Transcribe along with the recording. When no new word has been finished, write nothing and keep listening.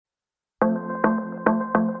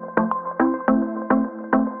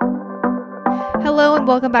Hello and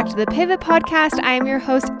welcome back to the Pivot Podcast. I am your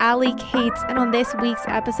host, Allie Cates, and on this week's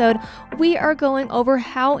episode, we are going over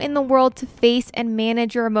how in the world to face and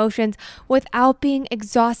manage your emotions without being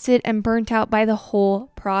exhausted and burnt out by the whole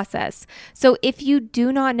process. So if you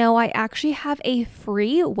do not know, I actually have a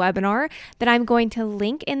free webinar that I'm going to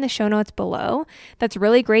link in the show notes below. That's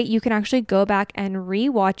really great. You can actually go back and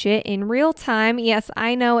rewatch it in real time. Yes,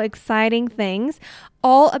 I know, exciting things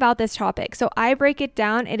all about this topic. So I break it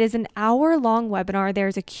down. It is an hour-long webinar.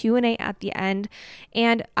 There's a Q&A at the end,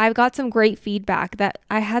 and I've got some great feedback that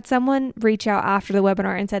I had someone reach out after the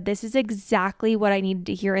webinar and said, this is exactly what I needed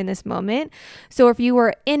to hear in this moment. So if you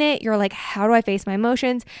were in it, you're like, how do I face my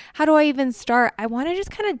emotions? How do I even start? I want to just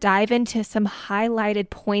kind of dive into some highlighted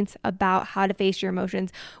points about how to face your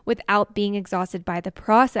emotions without being exhausted by the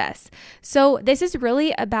process. So this is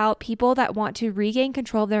really about people that want to regain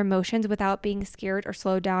control of their emotions without being scared or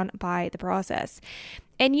slowed down by the process.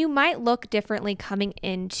 And you might look differently coming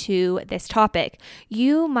into this topic.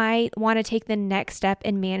 You might want to take the next step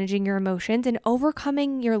in managing your emotions and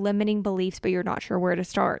overcoming your limiting beliefs, but you're not sure where to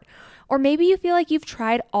start. Or maybe you feel like you've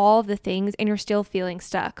tried all of the things and you're still feeling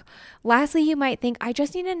stuck. Lastly, you might think, I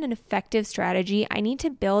just need an effective strategy. I need to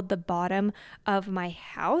build the bottom of my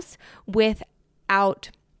house without.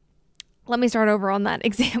 Let me start over on that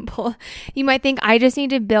example. You might think, I just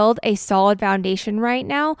need to build a solid foundation right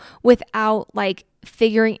now without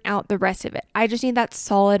figuring out the rest of it. I just need that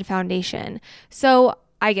solid foundation. So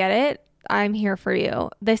I get it. I'm here for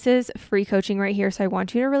you. This is free coaching right here. So I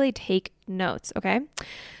want you to really take notes. Okay.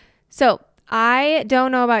 So I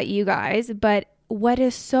don't know about you guys, but what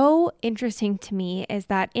is so interesting to me is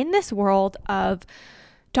that in this world of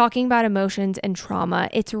talking about emotions and trauma,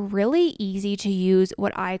 it's really easy to use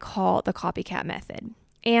what I call the copycat method.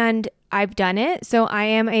 And I've done it, so I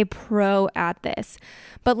am a pro at this.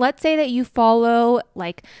 But let's say that you follow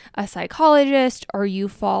a psychologist, or you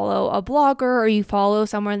follow a blogger, or you follow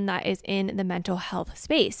someone that is in the mental health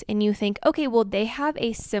space, and you think, okay, well, they have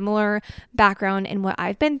a similar background in what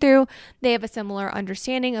I've been through. They have a similar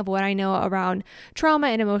understanding of what I know around trauma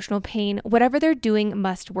and emotional pain. Whatever they're doing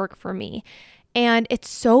must work for me. And it's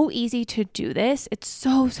so easy to do this. It's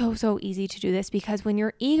so easy to do this because when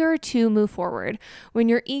you're eager to move forward, when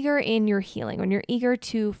you're eager in your healing, when you're eager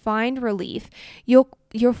to find relief, you'll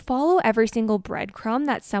follow every single breadcrumb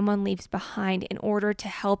that someone leaves behind in order to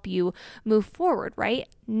help you move forward, right?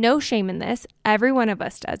 No shame in this. Every one of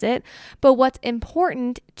us does it. But what's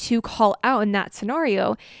important to call out in that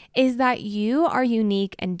scenario is that you are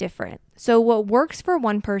unique and different. So what works for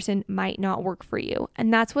one person might not work for you.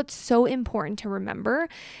 And that's what's so important to remember,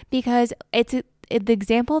 because the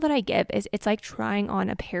example that I give is it's like trying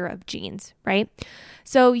on a pair of jeans, right?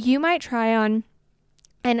 So you might try on,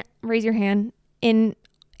 and raise your hand in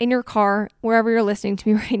your car, wherever you're listening to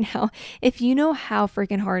me right now, if you know how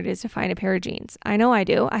freaking hard it is to find a pair of jeans. I know I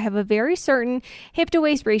do. I have a very certain hip to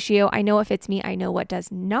waist ratio. I know what fits me. I know what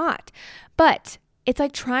does not. But it's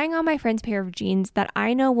like trying on my friend's pair of jeans that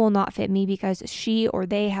I know will not fit me because she or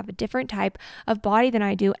they have a different type of body than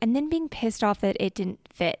I do, and then being pissed off that it didn't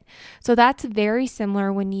fit. So that's very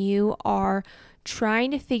similar when you are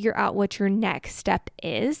trying to figure out what your next step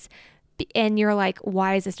is. And you're like,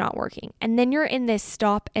 why is this not working? And then you're in this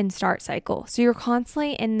stop and start cycle. So you're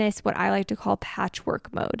constantly in this, what I like to call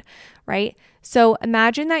patchwork mode, right? So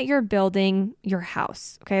imagine that you're building your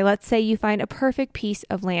house. Okay. Let's say you find a perfect piece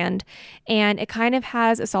of land and it kind of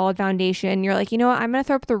has a solid foundation. You're like, you know what? I'm going to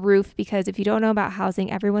throw up the roof, because if you don't know about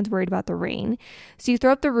housing, everyone's worried about the rain. So you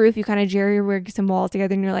throw up the roof, you kind of jerry-rig some walls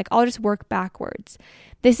together, and you're like, I'll just work backwards.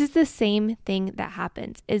 This is the same thing that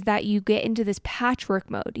happens, is that you get into this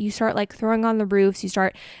patchwork mode. You start throwing on the roofs, you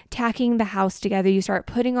start tacking the house together, you start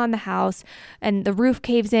putting on the house, and the roof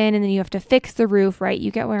caves in, and then you have to fix the roof, right?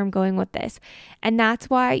 You get where I'm going with this. And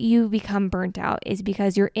that's why you become burnt out, is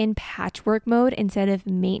because you're in patchwork mode instead of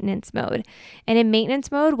maintenance mode. And in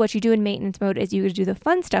maintenance mode, what you do in maintenance mode is you get to do the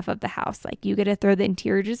fun stuff of the house. You get to throw the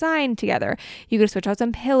interior design together. You get to switch out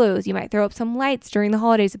some pillows. You might throw up some lights during the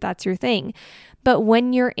holidays if that's your thing. But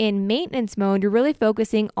when you're in maintenance mode, you're really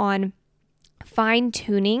focusing on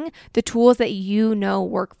fine-tuning the tools that you know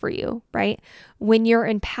work for you, right? When you're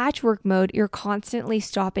in patchwork mode, you're constantly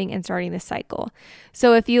stopping and starting the cycle.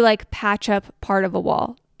 So if you patch up part of a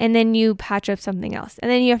wall, and then you patch up something else, and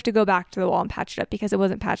then you have to go back to the wall and patch it up because it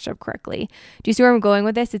wasn't patched up correctly. Do you see where I'm going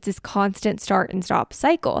with this? It's this constant start and stop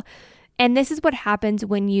cycle. And this is what happens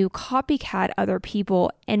when you copycat other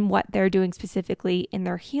people and what they're doing specifically in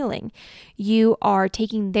their healing. You are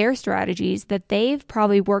taking their strategies that they've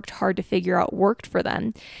probably worked hard to figure out worked for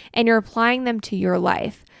them, and you're applying them to your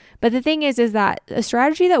life. But the thing is that a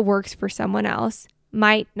strategy that works for someone else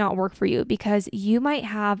might not work for you because you might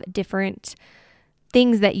have different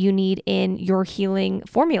things that you need in your healing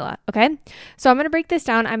formula. Okay. So I'm going to break this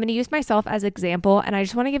down. I'm going to use myself as an example. And I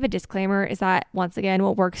just want to give a disclaimer is that once again,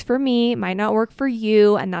 what works for me might not work for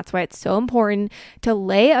you. And that's why it's so important to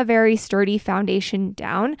lay a very sturdy foundation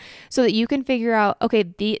down so that you can figure out, okay,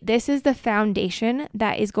 this is the foundation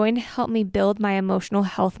that is going to help me build my emotional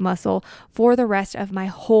health muscle for the rest of my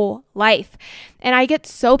whole life. And I get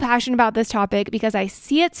so passionate about this topic because I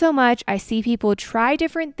see it so much. I see people try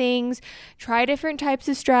different things, try different types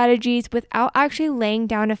of strategies without actually laying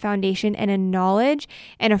down a foundation and a knowledge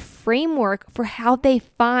and a framework for how they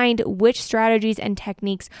find which strategies and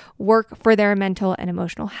techniques work for their mental and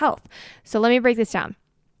emotional health. So let me break this down.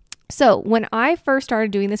 So when I first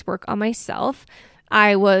started doing this work on myself,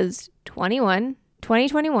 I was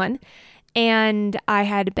 2021, and I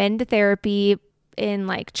had been to therapy in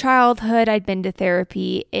like childhood. I'd been to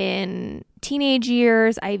therapy in teenage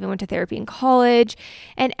years. I even went to therapy in college.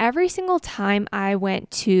 And every single time I went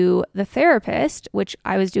to the therapist, which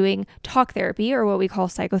I was doing talk therapy or what we call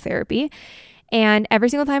psychotherapy, and every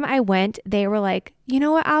single time I went, they were like, you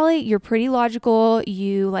know what, Allie, you're pretty logical.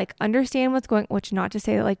 You like understand what's going, which not to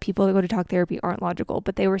say that like people that go to talk therapy aren't logical,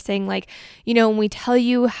 but they were saying like, you know, when we tell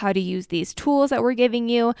you how to use these tools that we're giving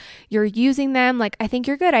you, you're using them. Like, I think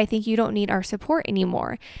you're good. I think you don't need our support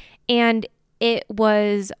anymore. And it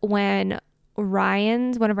was when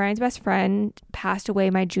one of Ryan's best friend passed away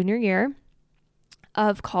my junior year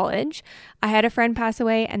of college. I had a friend pass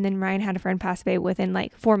away, and then Ryan had a friend pass away within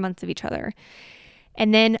like 4 months of each other.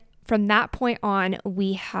 And then from that point on,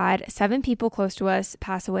 we had 7 people close to us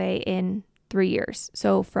pass away in 3 years.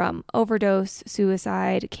 So from overdose,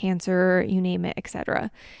 suicide, cancer, you name it,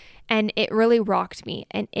 etc. And it really rocked me.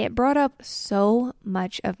 And it brought up so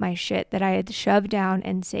much of my shit that I had shoved down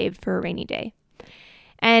and saved for a rainy day.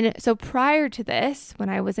 And so prior to this, when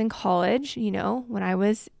I was in college, you know, when I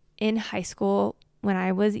was in high school, when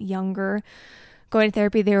I was younger, going to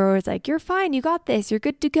therapy, they were always like, you're fine, you got this, you're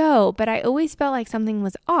good to go. But I always felt like something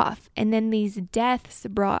was off. And then these deaths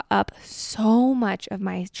brought up so much of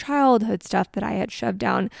my childhood stuff that I had shoved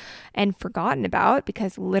down and forgotten about,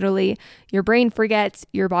 because literally your brain forgets,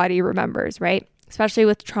 your body remembers, right? Especially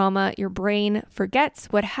with trauma, your brain forgets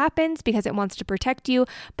what happens because it wants to protect you,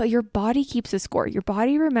 but your body keeps a score. Your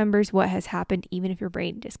body remembers what has happened even if your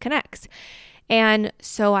brain disconnects. And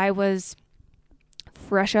so I was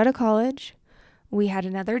fresh out of college. We had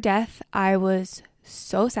another death. I was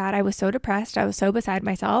so sad. I was so depressed. I was so beside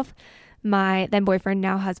myself. My then boyfriend,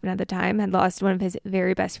 now husband at the time, had lost one of his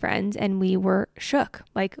very best friends, and we were shook,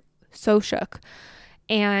 like so shook.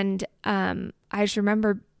 And I just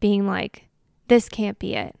remember being like, this can't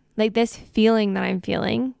be it. Like, this feeling that I'm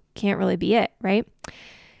feeling can't really be it, right?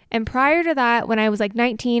 And prior to that, when I was like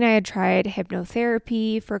 19, I had tried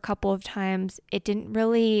hypnotherapy for a couple of times. It didn't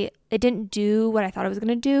do what I thought it was going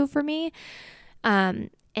to do for me. And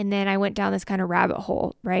then I went down this kind of rabbit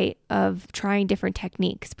hole, right, of trying different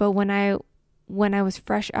techniques. But when I was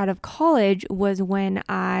fresh out of college was when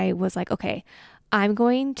I was like, okay, I'm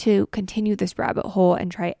going to continue this rabbit hole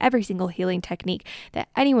and try every single healing technique that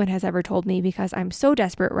anyone has ever told me, because I'm so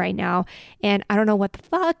desperate right now and I don't know what the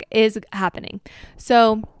fuck is happening.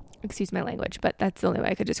 So, excuse my language, but that's the only way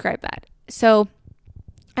I could describe that. So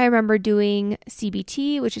I remember doing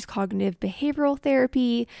CBT, which is cognitive behavioral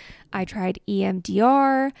therapy. I tried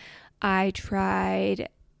EMDR. I tried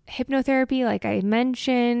hypnotherapy, like I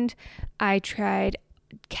mentioned. I tried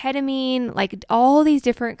ketamine, like all these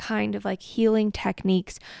different kind of like healing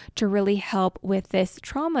techniques to really help with this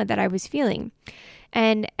trauma that I was feeling.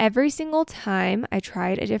 And every single time I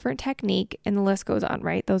tried a different technique, and the list goes on,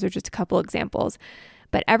 right? Those are just a couple examples.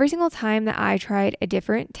 But every single time that I tried a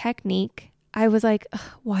different technique, I was like,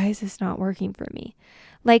 why is this not working for me?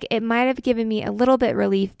 Like, it might have given me a little bit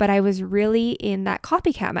relief, but I was really in that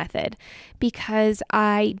copycat method because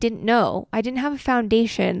I didn't know. I didn't have a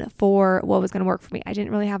foundation for what was going to work for me. I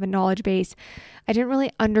didn't really have a knowledge base. I didn't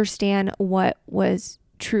really understand what was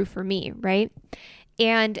true for me, right?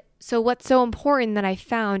 And so what's so important that I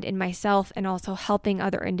found in myself, and also helping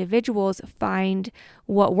other individuals find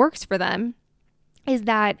what works for them, is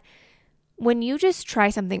that when you just try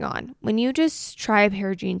something on, when you just try a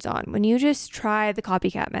pair of jeans on, when you just try the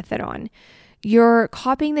copycat method on, you're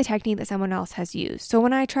copying the technique that someone else has used. So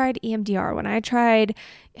when I tried EMDR, when I tried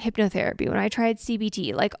hypnotherapy, when I tried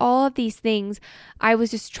CBT, like all of these things, I was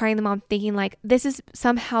just trying them on thinking like, this is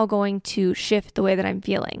somehow going to shift the way that I'm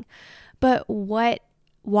feeling. But why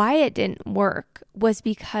it didn't work was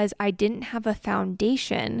because I didn't have a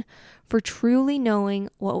foundation for truly knowing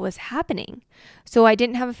what was happening. So I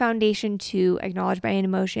didn't have a foundation to acknowledge my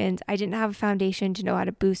emotions. I didn't have a foundation to know how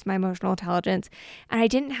to boost my emotional intelligence. And I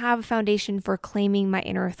didn't have a foundation for claiming my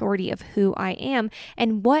inner authority of who I am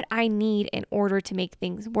and what I need in order to make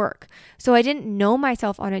things work. So I didn't know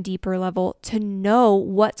myself on a deeper level to know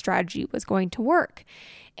what strategy was going to work.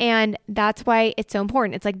 And that's why it's so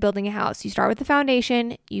important. It's like building a house. You start with the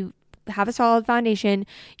foundation, you have a solid foundation,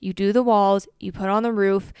 you do the walls, you put on the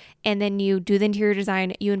roof, and then you do the interior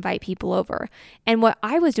design, you invite people over. And what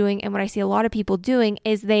I was doing and what I see a lot of people doing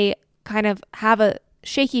is they kind of have a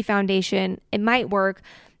shaky foundation. It might work.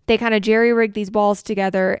 They kind of jerry-rig these walls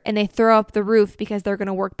together and they throw up the roof because they're going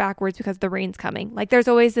to work backwards because the rain's coming. Like there's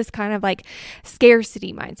always this kind of like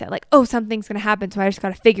scarcity mindset, like, oh, something's going to happen, so I just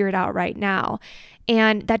got to figure it out right now.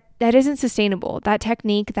 And that isn't sustainable. That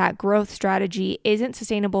technique, that growth strategy isn't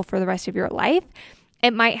sustainable for the rest of your life.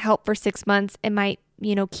 It might help for 6 months. It might,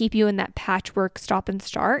 keep you in that patchwork stop and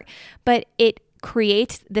start, but it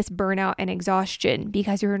creates this burnout and exhaustion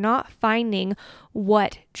because you're not finding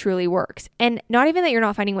what truly works. And not even that you're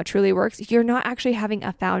not finding what truly works, you're not actually having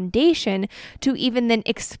a foundation to even then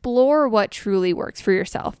explore what truly works for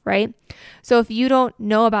yourself, right? So if you don't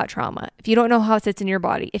know about trauma, if you don't know how it sits in your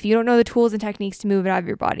body, if you don't know the tools and techniques to move it out of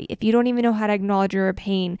your body, if you don't even know how to acknowledge your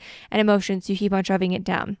pain and emotions, you keep on shoving it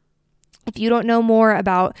down. If you don't know more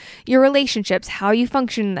about your relationships, how you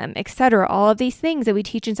function in them, etc., all of these things that we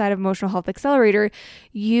teach inside of Emotional Health Accelerator,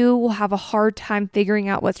 you will have a hard time figuring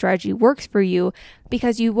out what strategy works for you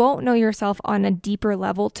because you won't know yourself on a deeper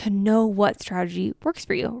level to know what strategy works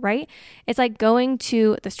for you, right? It's like going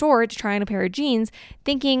to the store to try on a pair of jeans,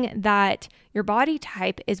 thinking that your body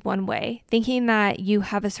type is one way, thinking that you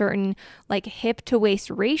have a certain like hip to waist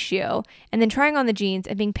ratio, and then trying on the jeans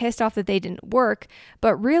and being pissed off that they didn't work.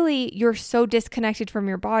 But really, you're so disconnected from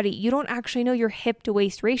your body, you don't actually know your hip to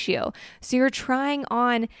waist ratio. So you're trying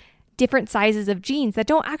on different sizes of jeans that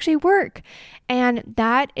don't actually work. And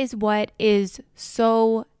that is what is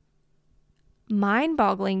so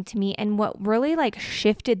mind-boggling to me. And what really like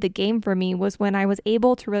shifted the game for me was when I was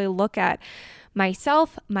able to really look at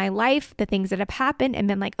myself, my life, the things that have happened, and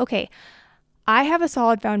been like, okay, I have a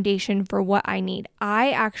solid foundation for what I need.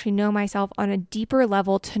 I actually know myself on a deeper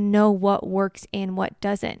level to know what works and what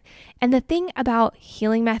doesn't. And the thing about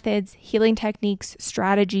healing methods, healing techniques,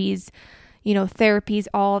 strategies, therapies,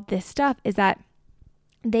 all of this stuff is that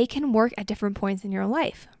they can work at different points in your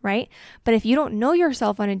life, right? But if you don't know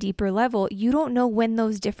yourself on a deeper level, you don't know when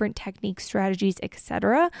those different techniques, strategies,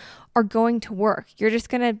 etc. are going to work. You're just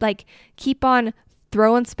going to like keep on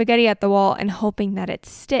throwing spaghetti at the wall and hoping that it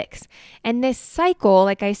sticks. And this cycle,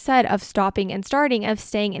 like I said, of stopping and starting, of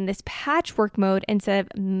staying in this patchwork mode instead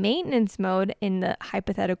of maintenance mode in the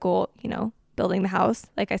hypothetical, building the house,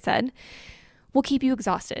 like I said, will keep you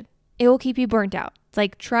exhausted. It will keep you burnt out. It's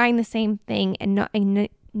like trying the same thing and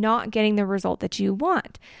not getting the result that you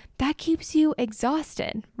want. That keeps you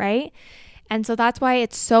exhausted, right? And so that's why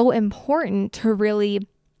it's so important to really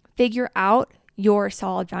figure out your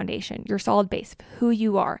solid foundation, your solid base of who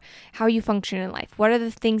you are, how you function in life. What are the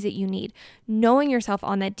things that you need? Knowing yourself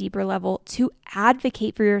on that deeper level to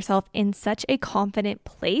advocate for yourself in such a confident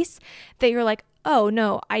place that you're like, oh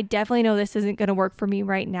no, I definitely know this isn't going to work for me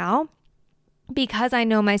right now, because I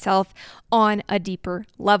know myself on a deeper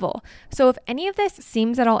level. So if any of this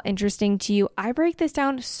seems at all interesting to you, I break this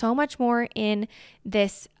down so much more in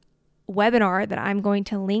this webinar that I'm going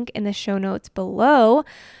to link in the show notes below.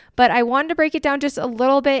 But I wanted to break it down just a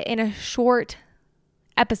little bit in a short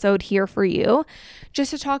episode here for you,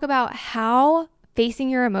 just to talk about how facing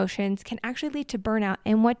your emotions can actually lead to burnout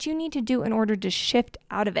and what you need to do in order to shift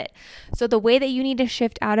out of it. So the way that you need to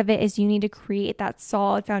shift out of it is you need to create that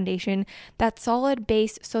solid foundation, that solid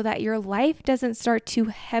base, so that your life doesn't start to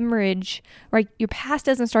hemorrhage, right? Your past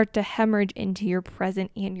doesn't start to hemorrhage into your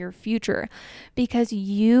present and your future, because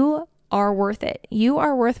you are worth it. You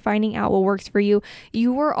are worth finding out what works for you.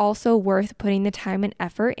 You are also worth putting the time and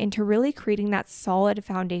effort into really creating that solid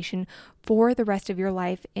foundation for the rest of your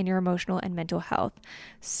life in your emotional and mental health.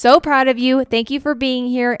 So proud of you. Thank you for being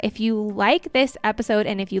here. If you like this episode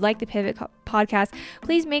and if you like the Pivot podcast,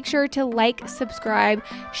 please make sure to like, subscribe,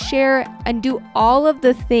 share, and do all of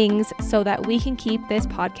the things so that we can keep this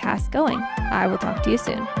podcast going. I will talk to you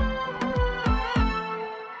soon.